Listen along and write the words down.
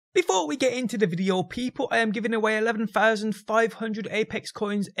Before we get into the video, people, I am giving away 11,500 Apex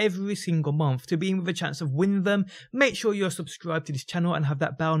coins every single month. To be in with a chance of winning them, make sure you're subscribed to this channel and have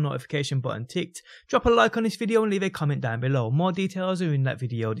that bell notification button ticked. Drop a like on this video and leave a comment down below. More details are in that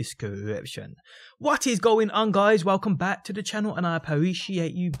video description. What is going on, guys? Welcome back to the channel and I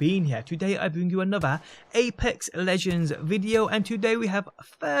appreciate you being here. Today I bring you another Apex Legends video, and today we have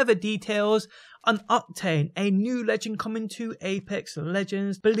further details on Octane, a new legend coming to Apex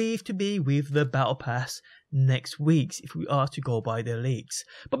Legends, believed to be with the Battle Pass next week, if we are to go by the leaks.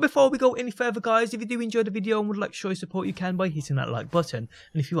 But before we go any further, guys, if you do enjoy the video and would like to show your support, you can by hitting that like button.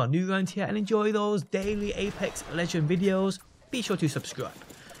 And if you are new around here and enjoy those daily Apex Legend videos, be sure to subscribe.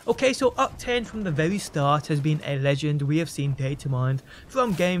 Okay, so Octane from the very start has been a legend we have seen data mined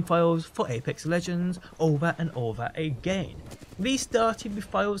from game files for Apex Legends over and over again. These started with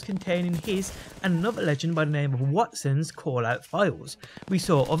files containing his and another legend by the name of Wattson's callout files. We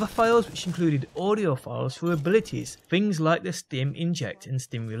saw other files which included audio files for abilities, things like the stim inject and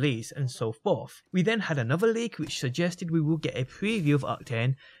stim release and so forth. We then had another leak which suggested we will get a preview of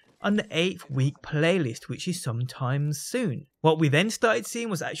Octane on the 8th week playlist, which is sometime soon. What we then started seeing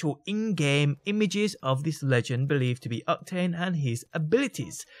was actual in-game images of this legend believed to be Octane and his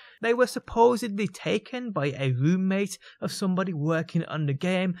abilities. They were supposedly taken by a roommate of somebody working on the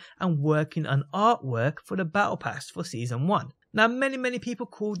game and working on artwork for the Battle Pass for Season 1. Now many people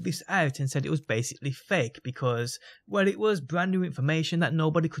called this out and said it was basically fake because, well, it was brand new information that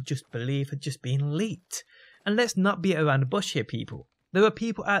nobody could just believe had just been leaked. And let's not beat around the bush here, people. There are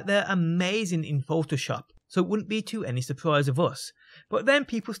people out there amazing in Photoshop, so it wouldn't be to any surprise of us. But then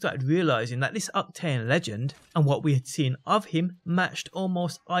people started realising that this Octane legend and what we had seen of him matched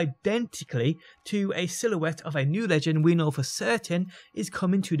almost identically to a silhouette of a new legend we know for certain is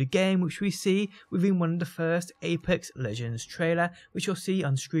coming to the game, which we see within one of the first Apex Legends trailer, which you'll see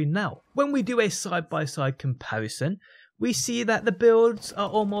on screen now. When we do a side-by-side comparison, we see that the builds are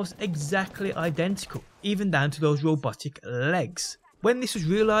almost exactly identical, even down to those robotic legs. When this was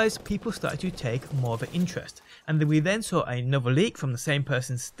realised, people started to take more of an interest, and we then saw another leak from the same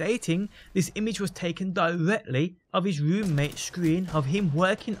person stating this image was taken directly of his roommate's screen of him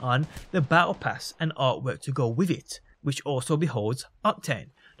working on the Battle Pass and artwork to go with it, which also beholds Octane.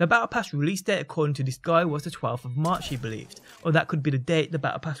 The Battle Pass release date according to this guy was the 12th of March, he believed, or that could be the date the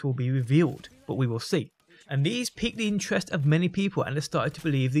Battle Pass will be revealed, but we will see. And these piqued the interest of many people and they started to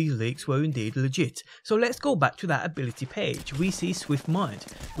believe these leaks were indeed legit. So let's go back to that ability page. We see Swift Mind,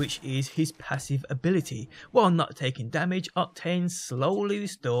 which is his passive ability. While not taking damage, Octane slowly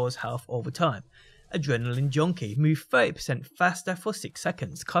restores health over time. Adrenaline Junkie, move 30% faster for 6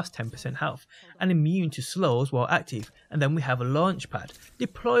 seconds, cost 10% health, and immune to slows while active. And then we have a launch pad,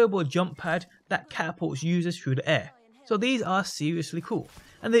 deployable jump pad that catapults users through the air. So these are seriously cool,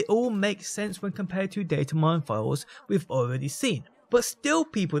 and they all make sense when compared to data mine files we've already seen. But still,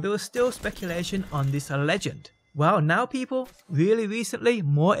 people, there was still speculation on this legend. Well, now people, really recently,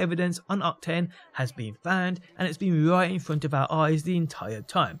 more evidence on Octane has been found, and it's been right in front of our eyes the entire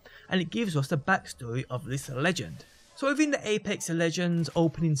time, and it gives us the backstory of this legend. So within the Apex Legends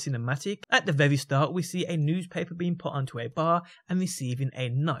opening cinematic, at the very start we see a newspaper being put onto a bar and receiving a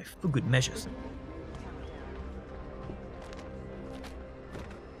knife for good measures.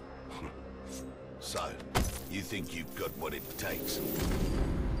 So, you think you've got what it takes?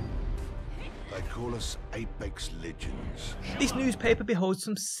 They call us Apex Legends. This newspaper beholds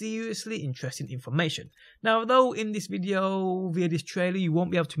some seriously interesting information. Now, although in this video, via this trailer, you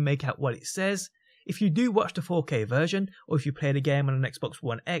won't be able to make out what it says, if you do watch the 4K version, or if you play the game on an Xbox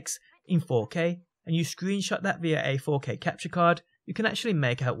One X in 4K, and you screenshot that via a 4K capture card, you can actually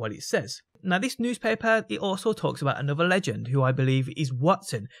make out what it says. Now this newspaper, it also talks about another legend who I believe is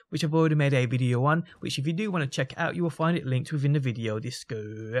Wattson, which I've already made a video on, which if you do want to check out, you will find it linked within the video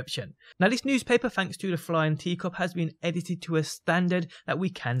description. Now this newspaper, thanks to the Lfying Teacup, has been edited to a standard that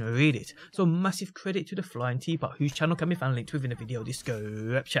we can read it. So massive credit to the Lfying Teacup, whose channel can be found linked within the video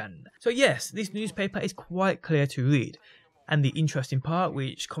description. So yes, this newspaper is quite clear to read. And the interesting part,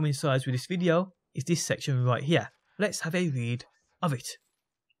 which coincides with this video, is this section right here. Let's have a read of it.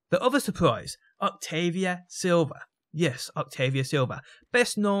 The other surprise, Octavia Silva. Yes, Octavia Silva,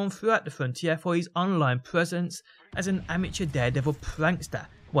 best known throughout the frontier for his online presence as an amateur daredevil prankster,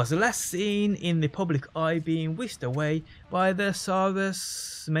 was last seen in the public eye being whisked away by the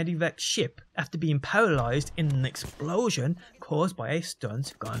Saurus Medivac ship after being paralysed in an explosion caused by a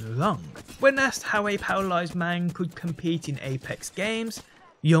stunt gone wrong. When asked how a paralysed man could compete in Apex games,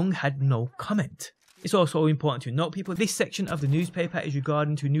 Young had no comment. It's also important to note, people, this section of the newspaper is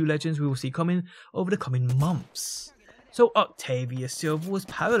regarding to new legends we will see coming over the coming months. So Octavia Silva was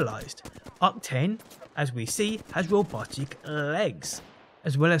paralysed. Octane, as we see, has robotic legs,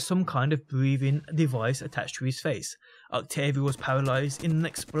 as well as some kind of breathing device attached to his face. Octavia was paralysed in an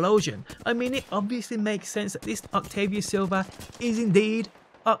explosion. I mean, it obviously makes sense that this Octavia Silva is indeed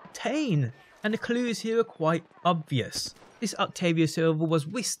Octane, and the clues here are quite obvious. This Octavia Silva was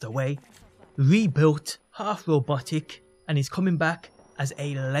whisked away, rebuilt, half robotic, and is coming back as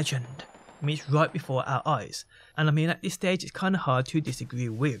a legend. I mean, it's right before our eyes, and I mean, at this stage it's kind of hard to disagree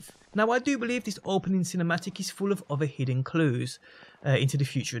with. Now, I do believe this opening cinematic is full of other hidden clues into the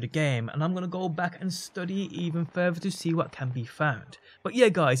future of the game, and I'm going to go back and study it even further to see what can be found. But yeah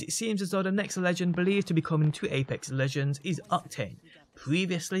guys, it seems as though the next legend believed to be coming to Apex Legends is Octane,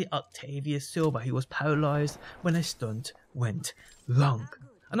 previously Octavia Silva, who was paralysed when a stunt went wrong.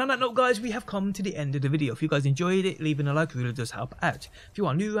 And on that note guys, we have come to the end of the video. If you guys enjoyed it, leaving a like really does help out. If you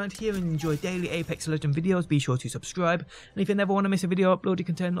are new around here and enjoy daily Apex Legends videos, be sure to subscribe. And if you never want to miss a video upload, you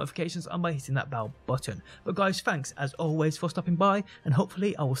can turn notifications on by hitting that bell button. But guys, thanks as always for stopping by, and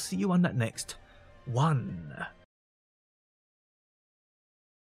hopefully I will see you on that next one.